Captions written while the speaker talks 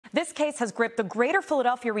This case has gripped the greater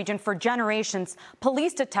Philadelphia region for generations.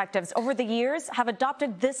 Police detectives over the years have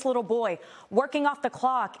adopted this little boy, working off the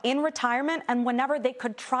clock in retirement and whenever they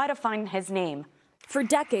could try to find his name. For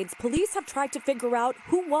decades, police have tried to figure out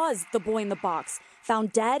who was the boy in the box,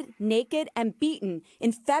 found dead, naked, and beaten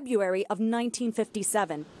in February of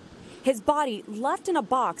 1957. His body left in a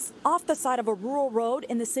box off the side of a rural road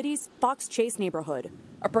in the city's Fox Chase neighborhood.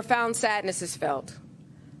 A profound sadness is felt,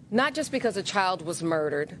 not just because a child was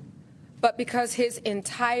murdered, but because his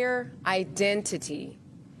entire identity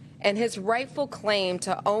and his rightful claim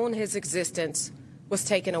to own his existence was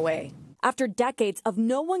taken away. After decades of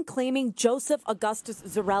no one claiming Joseph Augustus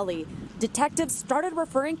Zarelli, detectives started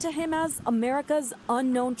referring to him as America's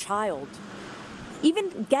unknown child,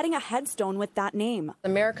 even getting a headstone with that name.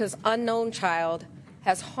 America's unknown child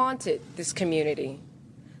has haunted this community,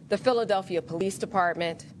 the Philadelphia Police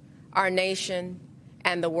Department, our nation,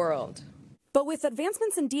 and the world. But with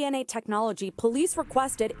advancements in DNA technology, police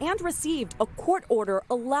requested and received a court order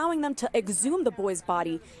allowing them to exhume the boy's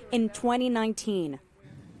body in 2019.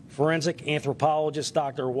 Forensic anthropologist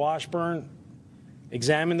Dr. Washburn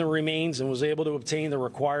examined the remains and was able to obtain the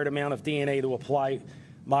required amount of DNA to apply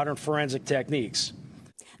modern forensic techniques.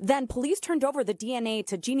 Then police turned over the DNA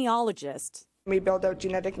to genealogists. We build out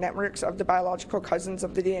genetic networks of the biological cousins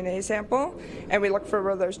of the DNA sample, and we look for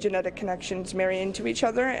where those genetic connections marry into each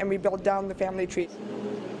other, and we build down the family tree.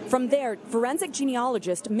 From there, forensic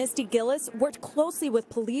genealogist Misty Gillis worked closely with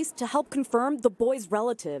police to help confirm the boy's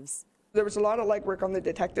relatives. There was a lot of legwork on the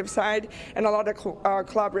detective side and a lot of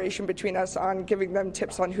collaboration between us on giving them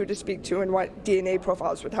tips on who to speak to and what DNA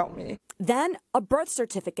profiles would help me. Then a birth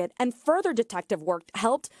certificate and further detective work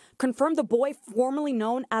helped confirm the boy formerly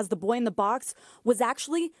known as the boy in the box was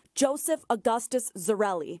actually Joseph Augustus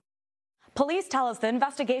Zarelli. Police tell us the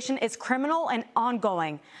investigation is criminal and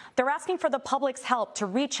ongoing. They're asking for the public's help to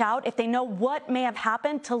reach out if they know what may have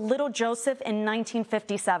happened to little Joseph in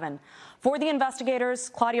 1957. For the investigators,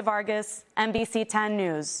 Claudia Vargas, NBC 10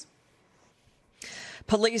 News.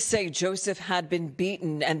 Police say Joseph had been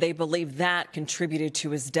beaten, and they believe that contributed to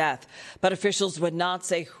his death. But officials would not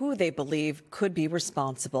say who they believe could be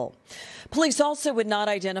responsible. Police also would not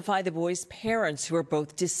identify the boy's parents, who are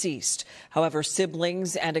both deceased. However,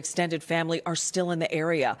 siblings and extended family are still in the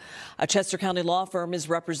area. A Chester County law firm is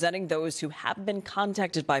representing those who have been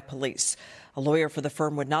contacted by police. A lawyer for the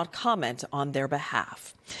firm would not comment on their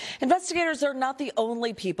behalf. Investigators are not the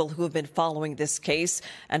only people who have been following this case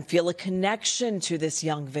and feel a connection to this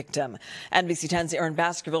young victim. NBC 10's Erin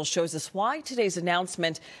Baskerville shows us why today's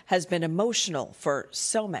announcement has been emotional for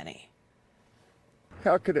so many.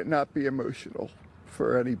 How could it not be emotional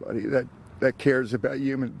for anybody that cares about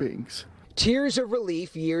human beings? Tears of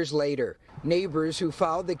relief years later. Neighbors who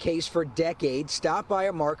followed the case for decades stopped by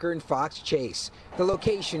a marker in Fox Chase, the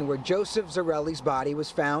location where Joseph Zarelli's body was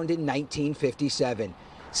found in 1957.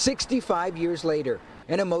 65 years later,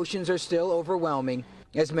 and emotions are still overwhelming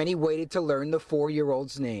as many waited to learn the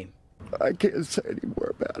 4-year-old's name. I can't say any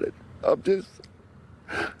more about it.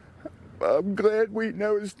 I'm glad we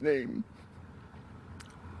know his name.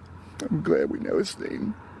 I'm glad we know his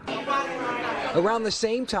name. Around the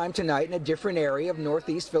same time tonight in a different area of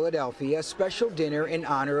Northeast Philadelphia, a special dinner in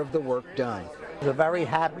honor of the work done. It's a very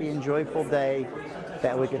happy and joyful day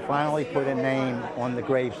that we could finally put a name on the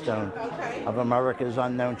gravestone of America's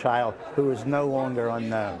unknown child, who is no longer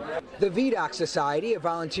unknown. The VDOC Society, a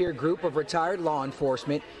volunteer group of retired law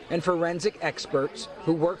enforcement and forensic experts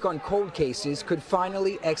who work on cold cases, could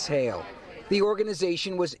finally exhale. The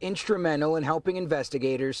organization was instrumental in helping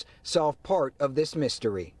investigators solve part of this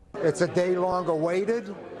mystery. It's a day long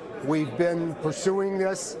awaited. We've been pursuing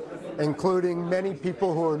this, including many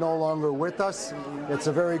people who are no longer with us. It's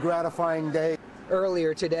a very gratifying day.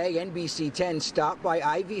 Earlier today, NBC 10 stopped by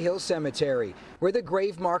Ivy Hill Cemetery, where the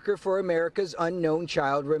grave marker for America's unknown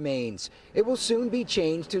child remains. It will soon be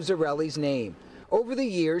changed to Zarelli's name. Over the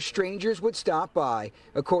years, strangers would stop by,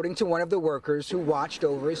 according to one of the workers who watched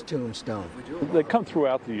over his tombstone. They come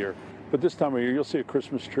throughout the year, but this time of year, you'll see a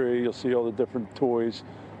Christmas tree, you'll see all the different toys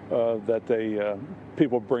that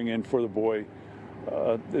people bring in for the boy.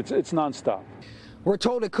 It's nonstop. We're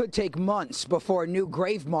told it could take months before a new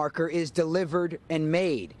grave marker is delivered and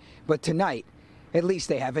made. But tonight, at least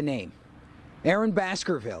they have a name. Erin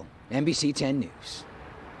Baskerville, NBC 10 News.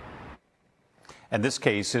 And this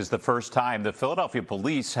case is the first time the Philadelphia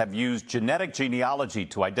police have used genetic genealogy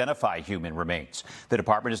to identify human remains. The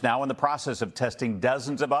department is now in the process of testing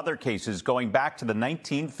dozens of other cases going back to the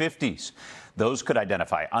 1950s. Those could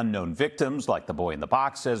identify unknown victims like the boy in the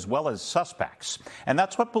box, as well as suspects. And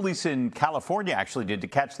that's what police in California actually did to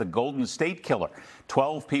catch the Golden State Killer.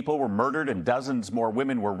 12 people were murdered and dozens more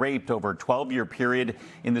women were raped over a 12-year period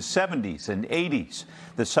in the 70s and 80s.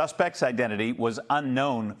 The suspect's identity was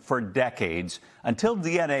unknown for decades until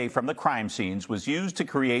DNA from the crime scenes was used to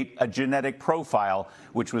create a genetic profile,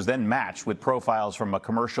 which was then matched with profiles from a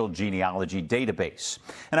commercial genealogy database.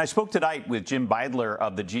 And I spoke tonight with Jim Beidler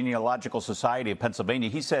of the Genealogical Society of Pennsylvania.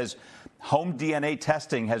 He says home DNA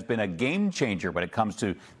testing has been a game changer when it comes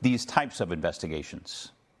to these types of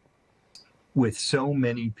investigations. With so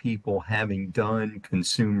many people having done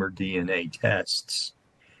consumer DNA tests,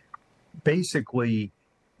 basically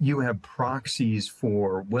you have proxies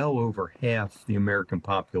for well over half the American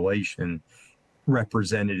population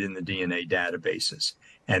represented in the DNA databases.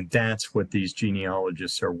 And that's what these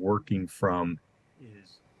genealogists are working from.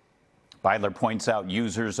 Beidler points out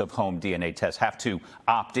users of home DNA tests have to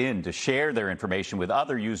opt in to share their information with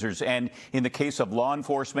other users. And in the case of law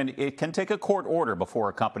enforcement, it can take a court order before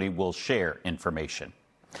a company will share information.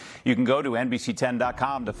 You can go to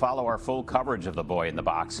NBC10.com to follow our full coverage of the boy in the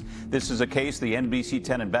box. This is a case the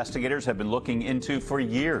NBC10 investigators have been looking into for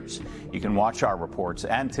years. You can watch our reports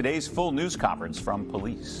and today's full news conference from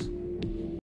police.